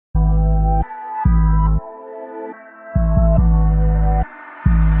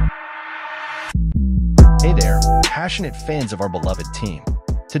passionate fans of our beloved team.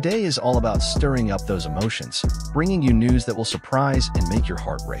 Today is all about stirring up those emotions, bringing you news that will surprise and make your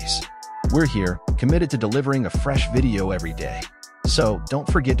heart race. We're here, committed to delivering a fresh video every day. So don't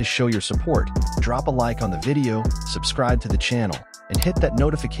forget to show your support, drop a like on the video, subscribe to the channel, and hit that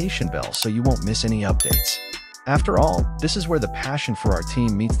notification bell so you won't miss any updates. After all, this is where the passion for our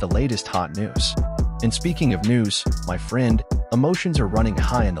team meets the latest hot news. And speaking of news, my friend, emotions are running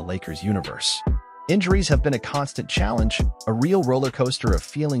high in the Lakers universe. Injuries have been a constant challenge, a real roller coaster of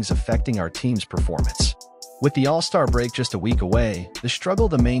feelings affecting our team's performance. With the All-Star break just a week away, the struggle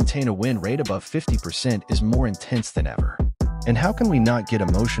to maintain a win rate above 50% is more intense than ever. And how can we not get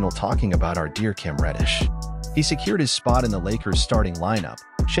emotional talking about our dear Reddish? He secured his spot in the Lakers' starting lineup,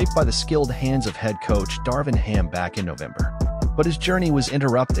 shaped by the skilled hands of head coach Darvin Ham back in November. But his journey was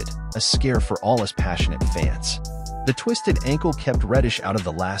interrupted, a scare for all us passionate fans. The twisted ankle kept Reddish out of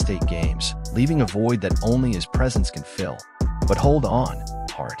the last 8 games, leaving a void that only his presence can fill. But hold on,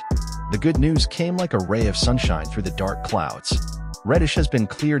 heart. The good news came like a ray of sunshine through the dark clouds. Reddish has been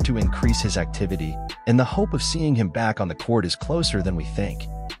cleared to increase his activity, and the hope of seeing him back on the court is closer than we think.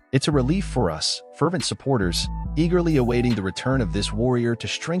 It's a relief for us, fervent supporters, eagerly awaiting the return of this warrior to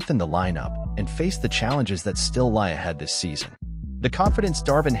strengthen the lineup and face the challenges that still lie ahead this season. The confidence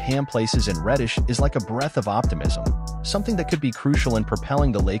Darvin Ham places in Reddish is like a breath of optimism, something that could be crucial in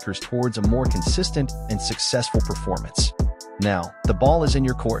propelling the Lakers towards a more consistent and successful performance. Now, the ball is in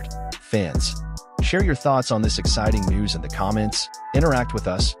your court, fans. Share your thoughts on this exciting news in the comments, interact with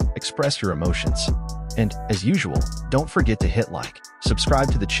us, express your emotions. And, as usual, don't forget to hit like,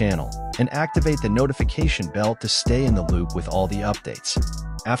 subscribe to the channel, and activate the notification bell to stay in the loop with all the updates.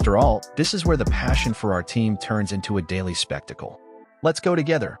 After all, this is where the passion for our team turns into a daily spectacle. Let's go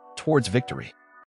together, towards victory.